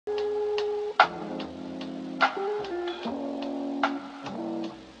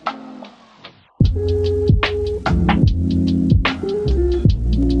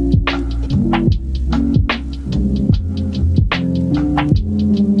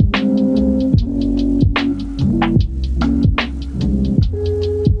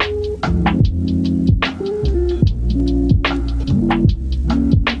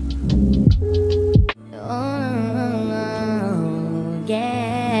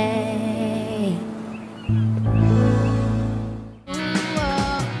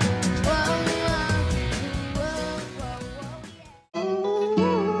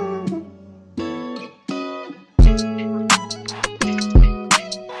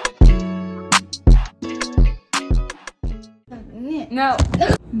No.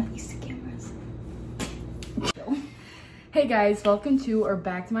 I'm not used to cameras. Hey guys, welcome to or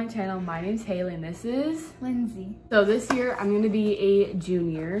back to my channel. My name's Hailey and this is Lindsay. So this year I'm going to be a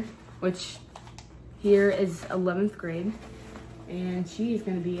junior, which here is 11th grade. And she's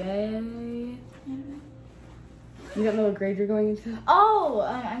going to be a... You don't know what grade you're going into? Oh,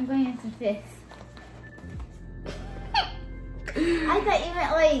 I'm going into 5th. I thought you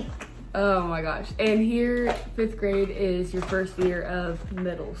meant like... Oh my gosh. And here, 5th grade is your first year of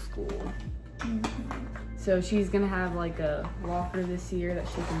middle school. So she's gonna have like a locker this year that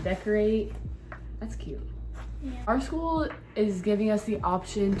she can decorate. That's cute. Yeah. Our school is giving us the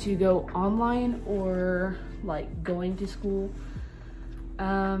option to go online or like going to school.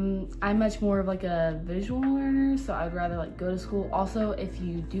 I'm much more of like a visual learner, so I'd rather like go to school. Also, if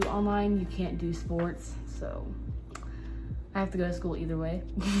you do online, you can't do sports, so I have to go to school either way.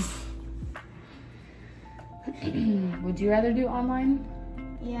 Would you rather do online?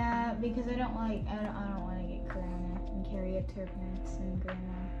 Yeah, because I don't want to get corona and carry it to her parents and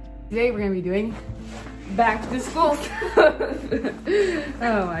grandma. Today we're gonna be doing back to school stuff.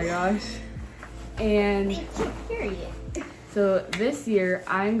 Oh my gosh. And They can't carry it. so this year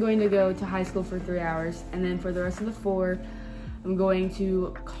I'm going to go to high school for 3 hours, and then for the rest of the 4 I'm going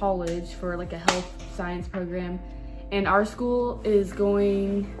to college for like a health science program. And our school is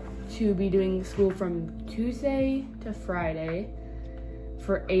going to be doing school from Tuesday to Friday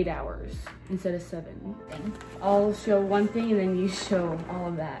for 8 hours instead of 7. I'll show one thing and then you show all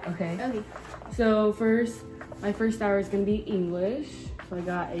of that, okay? Okay. So my first hour is gonna be English. So I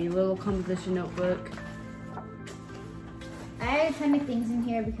got a little composition notebook. I had a ton of things in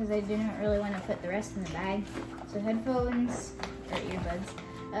here because I didn't really want to put the rest in the bag. So headphones, or earbuds,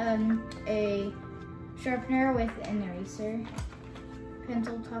 a sharpener with an eraser,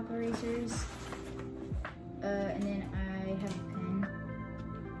 pencil top erasers, and then I have a pen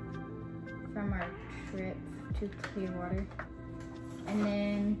from our trip to Clearwater, and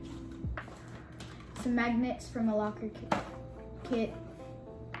then some magnets from a locker kit,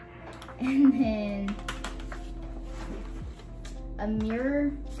 and then a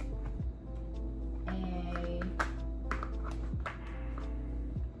mirror,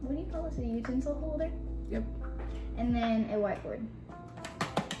 what do you call this, a utensil holder? Yep. And then a whiteboard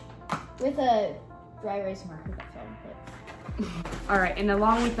with a dry erase marker that fell with it. All right, and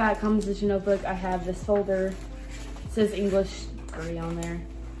along with that composition notebook, I have this folder. It says English 3 on there.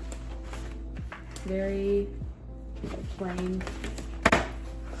 Very plain. I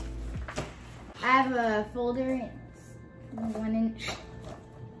have a folder, it's 1 inch.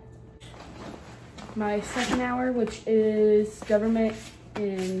 My second hour, which is government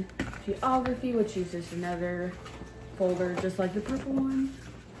and geography, which is just another folder, just like the purple one.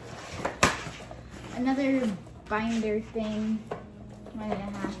 Another binder thing,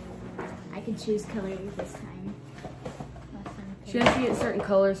 1.5. I could choose colors this time. Last time I She has to get certain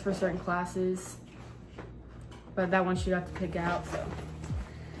colors for certain classes, but that one she'd have to pick out, so.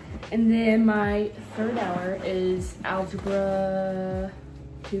 And then my third hour is algebra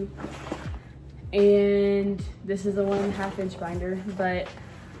 2. And this is a 1.5 inch binder, but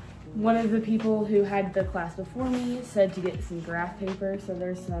one of the people who had the class before me said to get some graph paper, so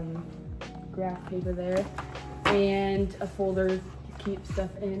there's some graph paper there, and a folder to keep stuff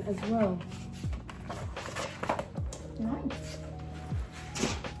in as well. Nice.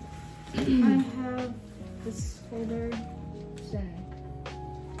 I have this folder, it's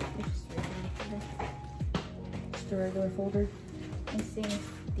Just a regular folder. and same as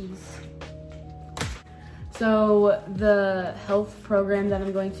these. So the health program that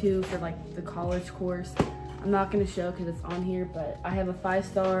I'm going to for like the college course, I'm not going to show because it's on here, but I have a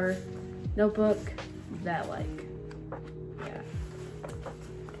 5-star notebook that like, yeah.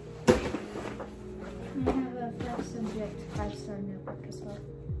 I have a 5-subject, 5-star notebook as well.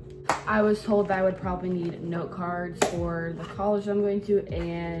 I was told that I would probably need note cards for the college I'm going to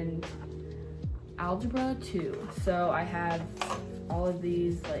and algebra 2. So I have all of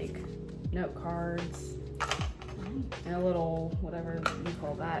these like note cards and a little, whatever you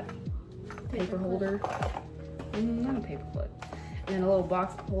call that, paper holder. Not a paper clip. And then a little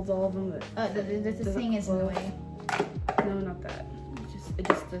box that holds all of them. That The thing is in the way. No, not that. It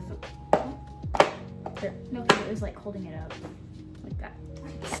just doesn't. There, No, because it was like holding it up. like that.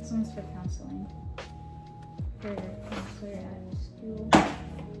 This one's for counseling. For your counselor at school.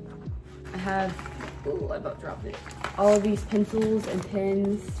 I have, ooh, I about dropped it. All of these pencils and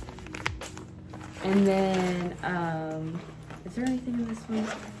pens. And then, is there anything in this one?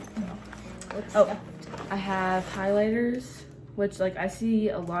 Oh, I have highlighters, which like I see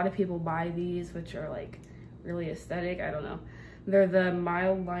a lot of people buy these, which are like really aesthetic. I don't know. They're the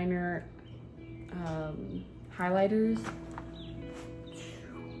mild liner highlighters.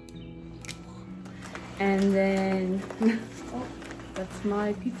 And then, oh, that's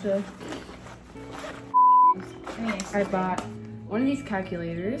my pizza. I bought one of these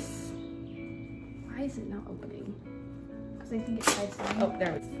calculators. Why is it not opening? Because I think it's tied to me. Oh,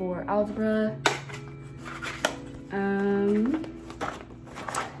 there it is. For algebra.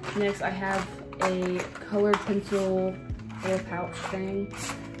 Next I have a colored pencil little pouch thing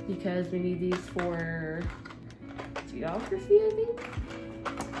because we need these for geography, I think.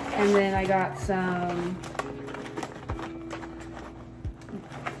 And then I got some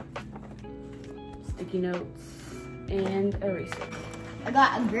sticky notes and erasers. I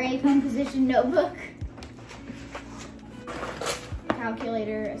got a gray composition notebook.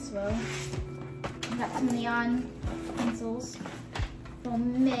 Calculator as well. I got some neon pencils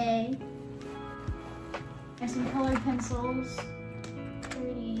from May. And some colored pencils.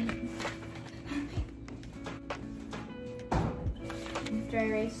 Pretty. Dry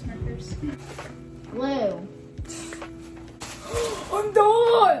erase markers. Glue. I'm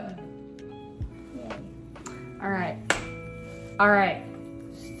done! Yay. Alright.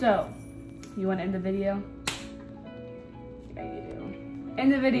 So, you want to end the video? Yeah, you do.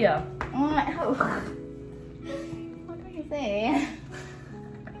 End the video. What do you say?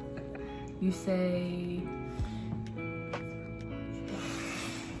 You say...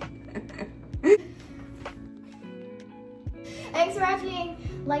 Thanks for watching.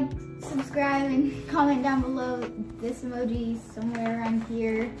 Like, subscribe, and comment down below this emoji somewhere around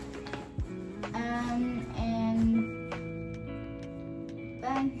here. And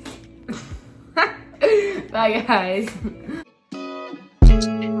bye. Bye, guys.